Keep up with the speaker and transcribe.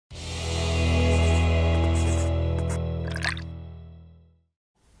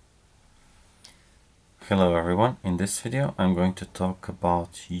Hello everyone, in this video I'm going to talk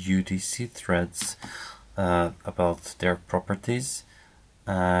about UTC threads, about their properties,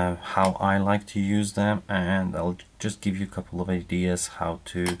 how I like to use them, and I'll just give you a couple of ideas how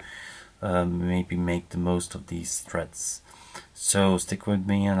to maybe make the most of these threads. So stick with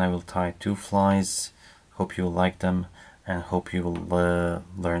me and I will tie two flies. Hope you'll like them and hope you will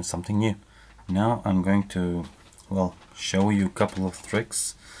learn something new. Now I'm going to show you a couple of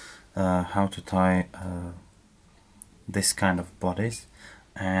tricks how to tie this kind of bodies,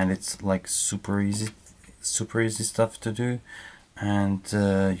 and it's like super easy stuff to do, and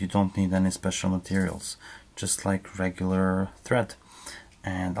you don't need any special materials, just like regular thread.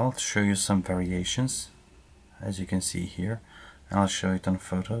 And I'll show you some variations as you can see here, and I'll show it on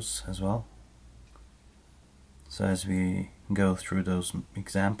photos as well. So as we go through those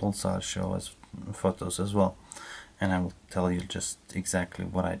examples, I'll show us photos as well, and I will tell you just exactly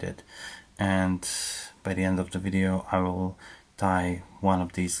what I did. And by the end of the video I will tie one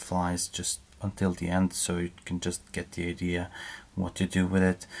of these flies just until the end, so you can just get the idea what to do with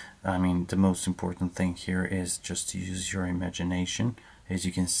it. I mean, the most important thing here is just to use your imagination. As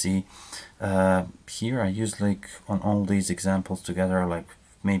you can see here, I used, like, on all these examples together, like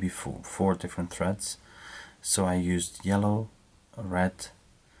maybe four different threads. So I used yellow, red,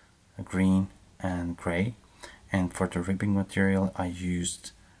 green and gray, and for the ribbing material I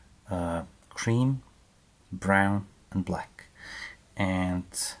used cream, brown and black, and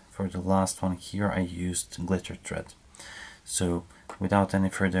for the last one here I used glitter thread. So without any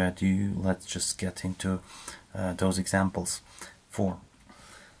further ado, let's just get into those examples.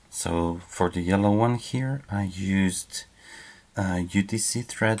 So for the yellow one here I used UTC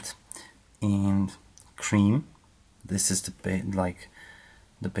thread in cream. This is the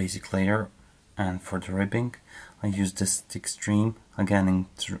basic layer, and for the ribbing I used this extreme again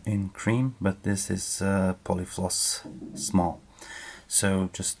in cream, but this is polyfloss small. So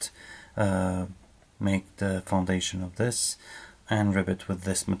just make the foundation of this and rib it with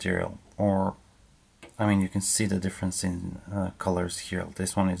this material, or I mean, you can see the difference in colors here.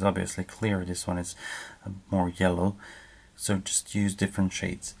 This one is obviously clear, this one is more yellow, so just use different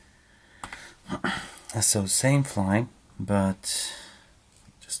shades. So same fly, but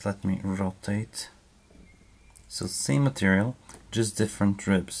just let me rotate. So same material, just different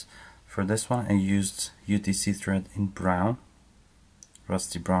ribs. For this one I used UTC thread in brown,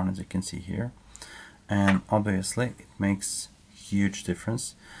 rusty brown, as you can see here, and obviously it makes huge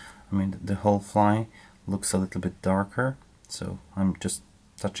difference. I mean, the whole fly looks a little bit darker, so I'm just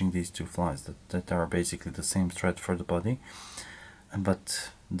touching these two flies that are basically the same thread for the body,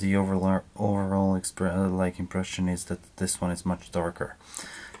 but the overall impression is that this one is much darker.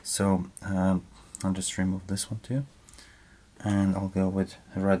 So I'll just remove this one too, and I'll go with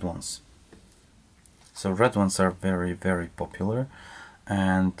red ones. So red ones are very, very popular,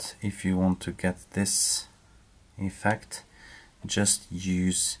 and if you want to get this effect, just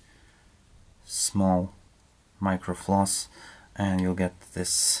use small micro floss and you'll get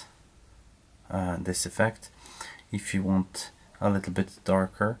this this effect. If you want a little bit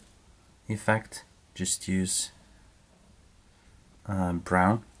darker effect, just use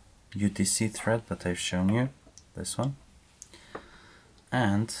brown UTC thread that I've shown you, this one.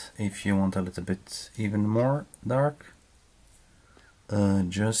 And if you want a little bit even more dark,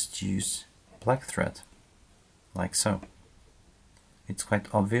 just use black thread, like so. It's quite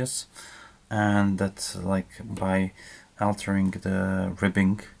obvious, and that, like, by altering the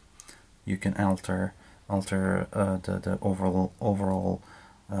ribbing you can alter the overall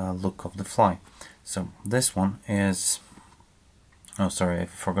look of the fly. So this one is, oh sorry, I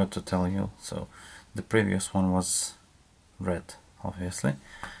forgot to tell you, so the previous one was red, obviously.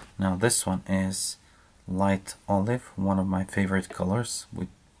 Now this one is light olive, one of my favorite colors with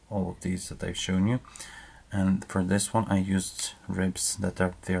all of these that I've shown you. And for this one I used ribs that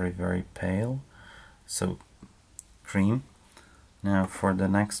are very, very pale, so cream. Now for the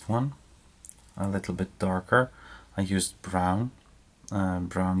next one, a little bit darker, I used brown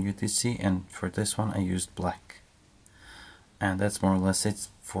UTC, and for this one I used black. And that's more or less it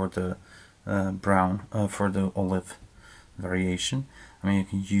for the brown, for the olive variation. I mean,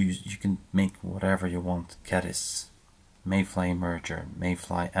 you can make whatever you want: caddis, mayfly merger,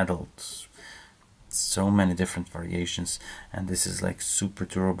 mayfly adults, so many different variations, and this is like super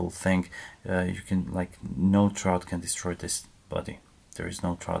durable thing. You can, like, no trout can destroy this body. There is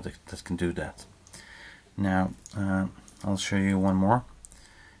no trout that can do that. Now I'll show you one more.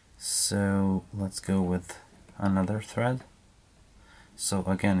 So let's go with another thread. So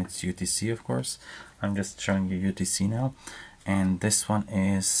again, it's UTC, of course. I'm just showing you UTC now, and this one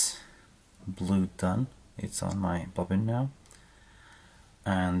is blue done. It's on my bobbin now,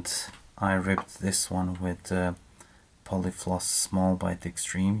 and I ribbed this one with Polyfloss Small by the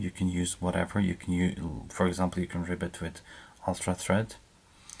Extreme. You can use whatever. You can use, for example, you can rib it with Ultra Thread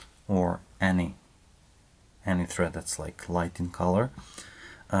or any thread that's like light in color.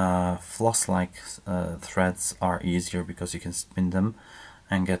 Floss-like threads are easier because you can spin them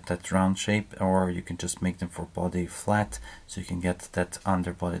and get that round shape, or you can just make them for body flat, so you can get that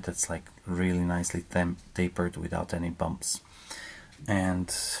underbody that's like really nicely tapered without any bumps.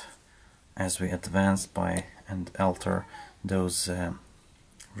 And as we advance by and alter those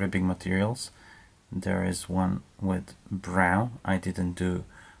ribbing materials, there is one with brown. I didn't do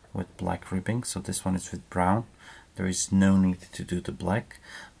with black ribbing, so this one is with brown. There is no need to do the black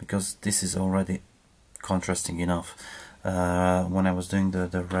because this is already contrasting enough. When I was doing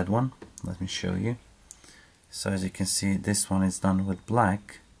the red one, let me show you. So as you can see, this one is done with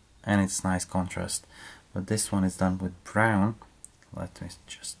black and it's nice contrast, but this one is done with brown. Let me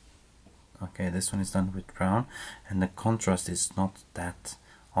just, okay, this one is done with brown and the contrast is not that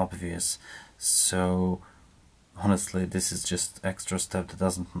obvious. So honestly, this is just extra step that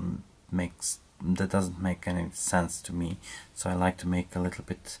doesn't make any sense to me. So I like to make a little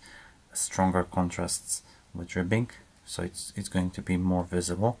bit stronger contrasts with ribbing, so it's going to be more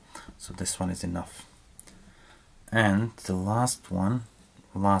visible. So this one is enough. And the last one,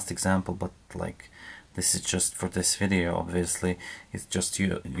 last example, but like this is just for this video, obviously it's just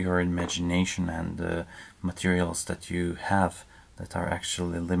your imagination and the materials that you have that are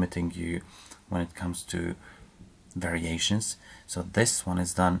actually limiting you when it comes to variations. So this one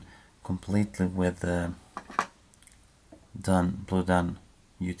is done completely with Blue Done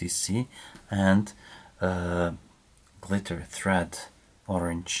UTC and glitter thread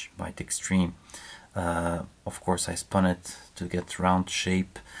orange by the Extreme. Of course I spun it to get round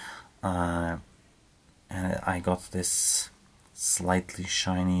shape, and I got this slightly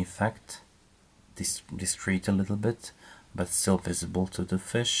shiny effect, discreet a little bit, but still visible to the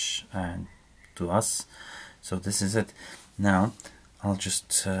fish and to us. So this is it. Now I'll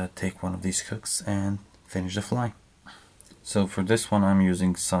just take one of these hooks and finish the fly. So for this one I'm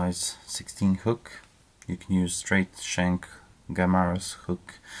using size 16 hook. You can use straight shank, Gamaras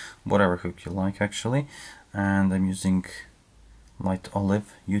hook, whatever hook you like actually. And I'm using light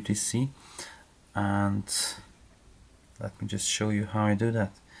olive UTC. And let me just show you how I do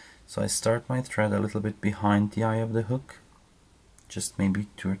that. So I start my thread a little bit behind the eye of the hook, just maybe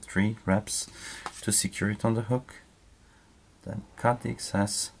 2 or 3 reps to secure it on the hook. Then cut the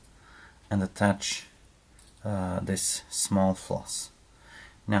excess and attach this small floss.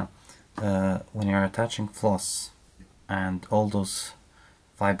 Now when you're attaching floss and all those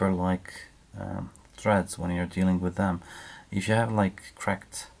fiber-like threads, when you're dealing with them, if you have like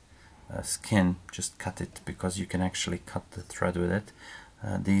cracked skin, just cut it, because you can actually cut the thread with it.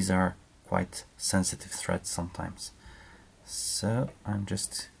 These are quite sensitive threads sometimes. So I'm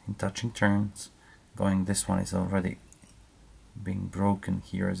just in touching turns going. This one is already being broken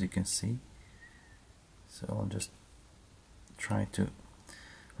here, as you can see, so I'll just try to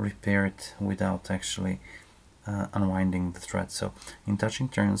repair it without actually unwinding the thread. So in touching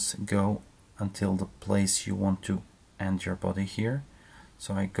turns, go until the place you want to end your body here.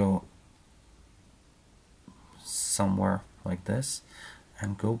 So I go somewhere like this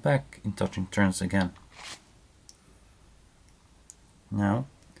and go back in touching turns again. Now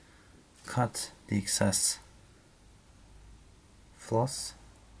cut the excess floss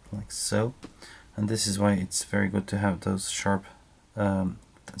like so, and this is why it's very good to have those sharp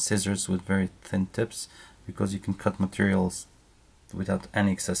scissors with very thin tips, because you can cut materials without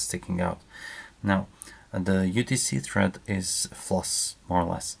any excess sticking out. Now the UTC thread is floss, more or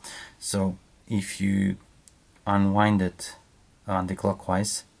less, so if you unwind it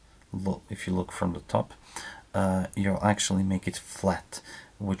anti-clockwise, if you look from the top, you'll actually make it flat,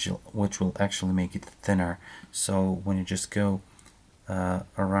 which will actually make it thinner. So when you just go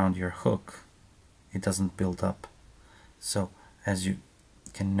around your hook, it doesn't build up. So as you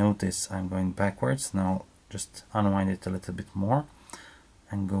can notice, I'm going backwards now. Just unwind it a little bit more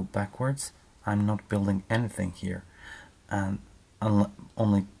and go backwards. I'm not building anything here, and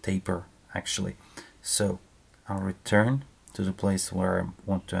only taper actually. So I'll return to the place where I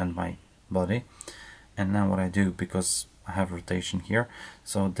want to end my body. And now what I do, because I have rotation here,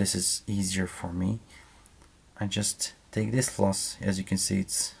 so this is easier for me, I just take this floss. As you can see,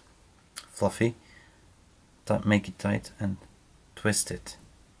 it's fluffy. Make it tight and twist it.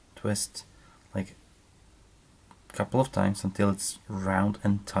 Twist like a couple of times until it's round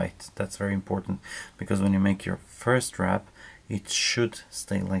and tight. That's very important, because when you make your first wrap, it should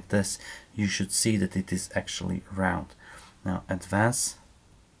stay like this. You should see that it is actually round. Now advance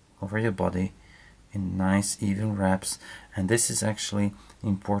over your body in nice even wraps, and this is actually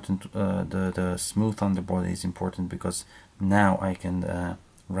important. The smooth underbody is important because now I can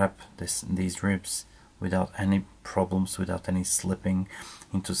wrap these ribs without any problems, without any slipping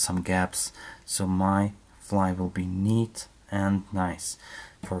into some gaps, so my fly will be neat and nice.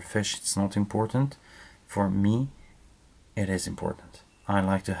 For fish it's not important. For me it is important. I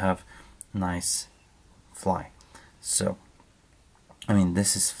like to have nice fly. So I mean,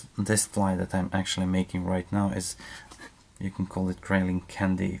 this fly that I'm actually making right now is, you can call it grayling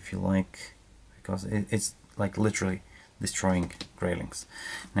candy if you like, because it's like literally destroying graylings.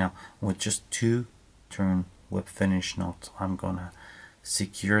 Now with just 2 turn whip finish knot, I'm gonna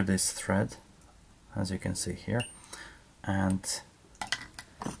secure this thread, as you can see here, and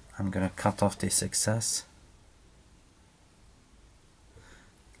I'm gonna cut off this excess.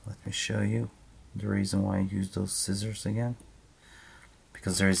 Let me show you the reason why I use those scissors again,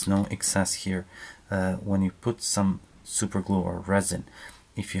 because there is no excess here. When you put some super glue or resin,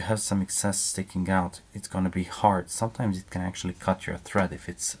 if you have some excess sticking out, it's going to be hard. Sometimes it can actually cut your thread if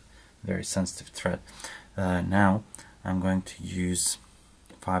it's very sensitive thread. Now I'm going to use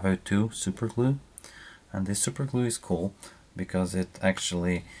 502 super glue, and this super glue is cool because it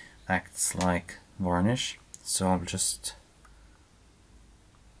actually acts like varnish. So I'll just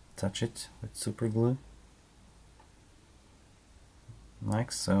touch it with super glue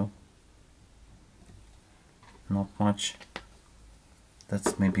like so. Not much,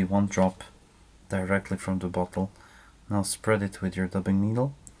 that's maybe 1 drop directly from the bottle. Now spread it with your dubbing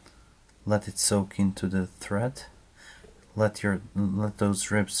needle, let it soak into the thread, let those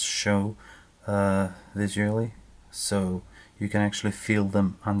ribs show visually, so you can actually feel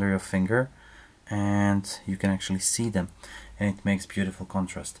them under your finger and you can actually see them, and it makes beautiful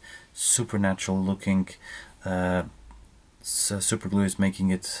contrast. Super natural looking. So super glue is making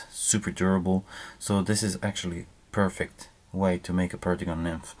it super durable, so this is actually perfect way to make a perdigon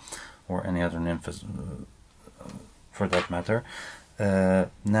nymph, or any other nymph for that matter.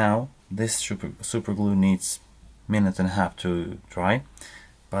 Now this super glue needs 1.5 minutes to dry,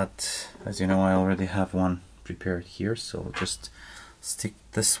 but as you know I already have one prepared here, so I'll just stick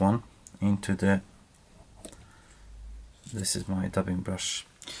this one into the, this is my dubbing brush,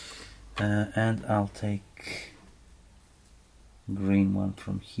 and I'll take green one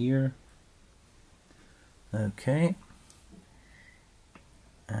from here. Okay,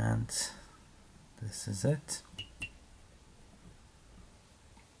 and this is it.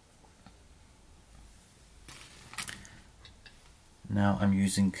 Now I'm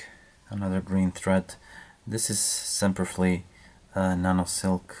using another green thread. This is Semperfli Nano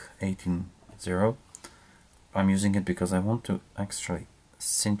Silk 18-0. I'm using it because I want to actually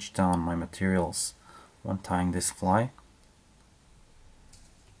cinch down my materials when tying this fly.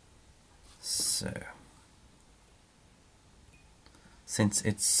 So since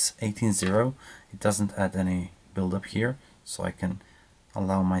it's 18-0, it doesn't add any build up here, so I can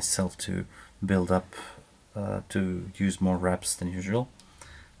allow myself to build up, to use more wraps than usual.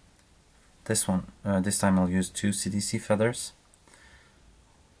 This time I'll use 2 CDC feathers,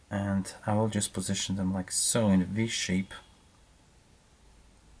 and I will just position them like so in a V shape.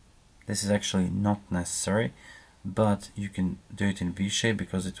 This is actually not necessary, but you can do it in V shape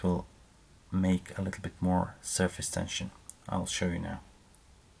because it will make a little bit more surface tension. I'll show you now.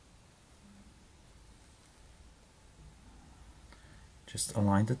 Just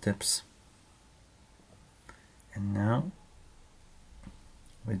align the tips, and now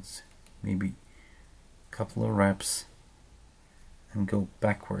with maybe a couple of wraps and go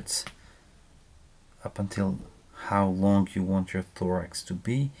backwards up until how long you want your thorax to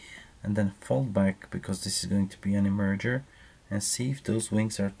be, and then fold back because this is going to be an emerger, and see if those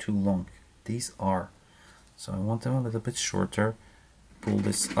wings are too long. These are, so I want them a little bit shorter. Pull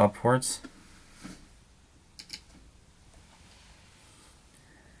this upwards,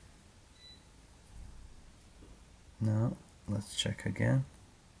 now let's check again.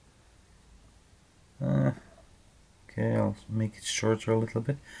 Okay, I'll make it shorter a little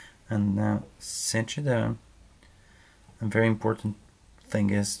bit, and now cinch it down. A very important thing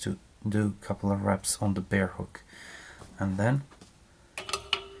is to do a couple of wraps on the bear hook, and then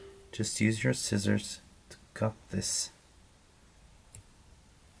just use your scissors to cut this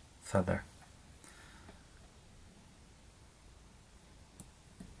feather.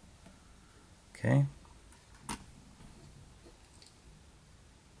 Okay.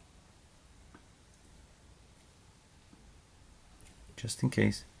 Just in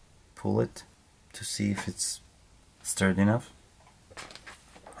case, pull it to see if it's sturdy enough.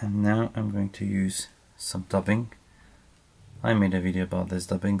 And now I'm going to use some dubbing. I made a video about this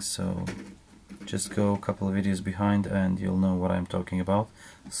dubbing, so just go a couple of videos behind and you'll know what I'm talking about.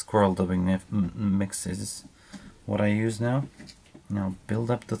 Squirrel dubbing mix is what I use now. Now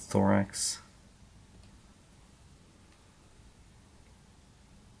build up the thorax.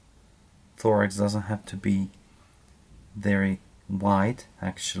 Thorax doesn't have to be very wide.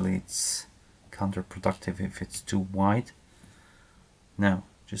 Actually, it's counterproductive if it's too wide. Now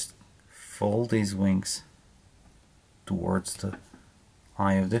just fold these wings towards the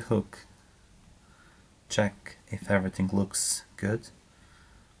eye of the hook. Check if everything looks good.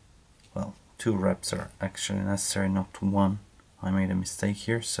 Well, 2 reps are actually necessary, not 1. I made a mistake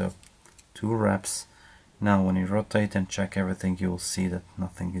here, so 2 reps. Now when you rotate and check everything, you will see that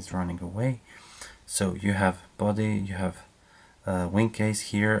nothing is running away. So you have body, you have wing case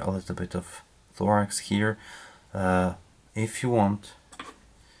here, a little bit of thorax here. If you want,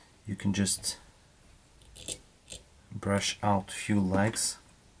 you can just brush out a few legs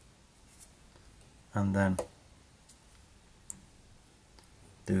and then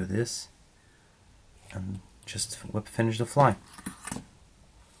do this and just whip finish the fly.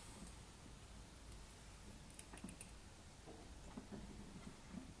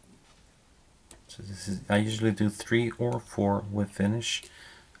 So this is, I usually do 3 or 4 whip finish.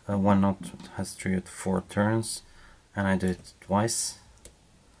 One knot has 3 or 4 turns, and I do it twice.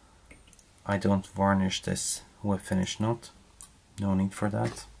 I don't varnish this whip finish knot, no need for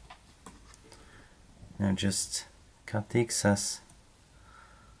that. Now just cut the excess,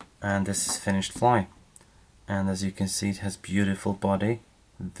 and this is finished fly. And as you can see, it has beautiful body,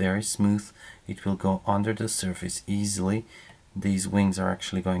 very smooth. It will go under the surface easily. These wings are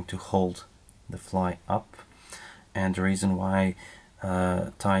actually going to hold the fly up, and the reason why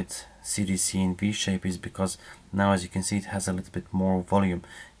tied CDC in V shape is because now, as you can see, it has a little bit more volume.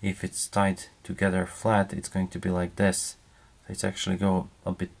 If it's tied together flat, it's going to be like this. So it's actually go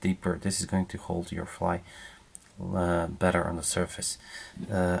a bit deeper. This is going to hold your fly better on the surface,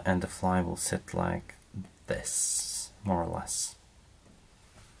 and the fly will sit like this, more or less.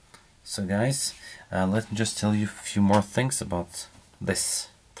 So guys, let me just tell you a few more things about this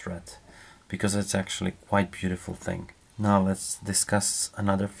thread, because it's actually quite beautiful thing. Now let's discuss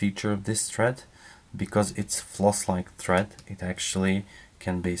another feature of this thread. Because it's floss-like thread, it actually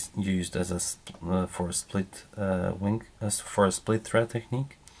can be used as a for a split for a split thread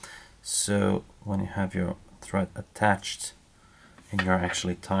technique. So when you have your thread attached and you're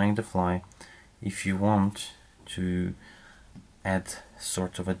actually tying the fly, if you want to add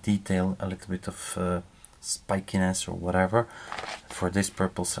sort of a detail, a little bit of spikiness or whatever, for this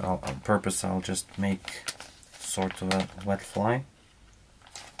purpose I'll just make sort of a wet fly,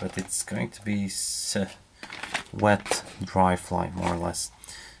 but it's going to be wet dry fly, more or less.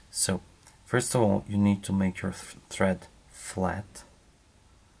 So first of all, you need to make your thread flat.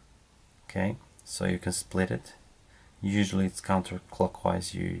 Okay, so you can split it. Usually it's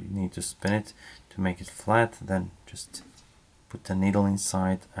counterclockwise, you need to spin it to make it flat, then just put the needle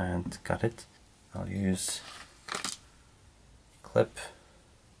inside and cut it. I'll use clip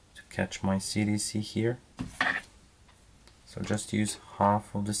to catch my CDC here. So just use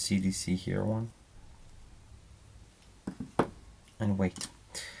half of the CDC here, and wait.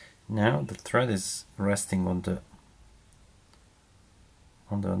 Now the thread is resting on the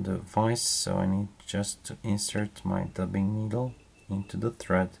vise, so I need just to insert my dubbing needle into the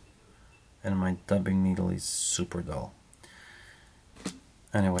thread, and my dubbing needle is super dull.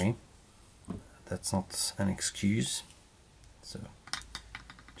 Anyway, that's not an excuse. So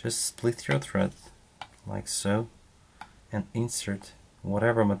just split your thread like so and insert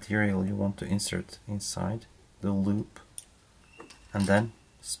whatever material you want to insert inside the loop, and then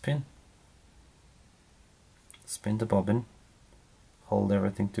spin the bobbin, hold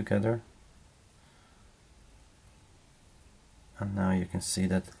everything together, and now you can see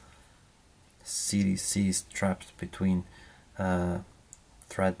that CDC is trapped between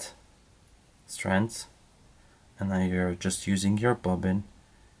thread strands, and now you're just using your bobbin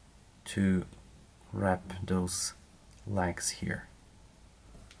to wrap those legs here.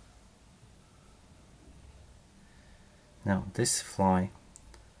 Now this fly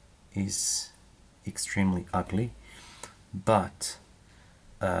is extremely ugly, but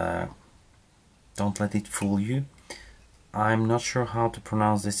don't let it fool you. I'm not sure how to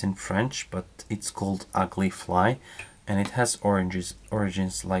pronounce this in French, but it's called ugly fly, and it has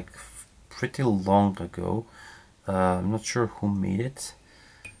origins like pretty long ago. I'm not sure who made it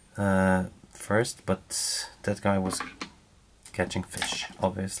first, but that guy was catching fish,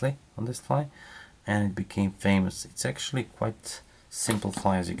 obviously, on this fly, and it became famous. It's actually quite simple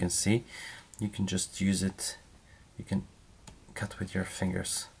fly, as you can see. You can just use it, you can cut with your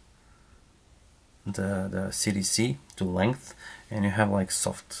fingers the CDC to length, and you have like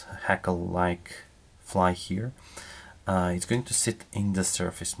soft hackle like fly here. It's going to sit in the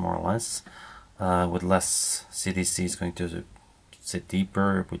surface more or less. With less CDC it's going to sit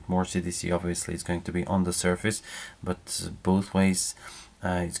deeper, with more CDC obviously it's going to be on the surface, but both ways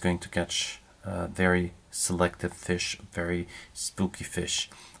it's going to catch very selective fish, very spooky fish.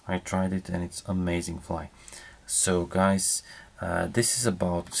 I tried it and it's amazing fly. So guys, this is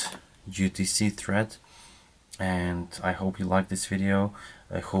about UTC thread, and I hope you liked this video.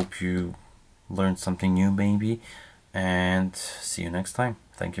 I hope you learned something new maybe, and see you next time.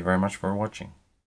 Thank you very much for watching.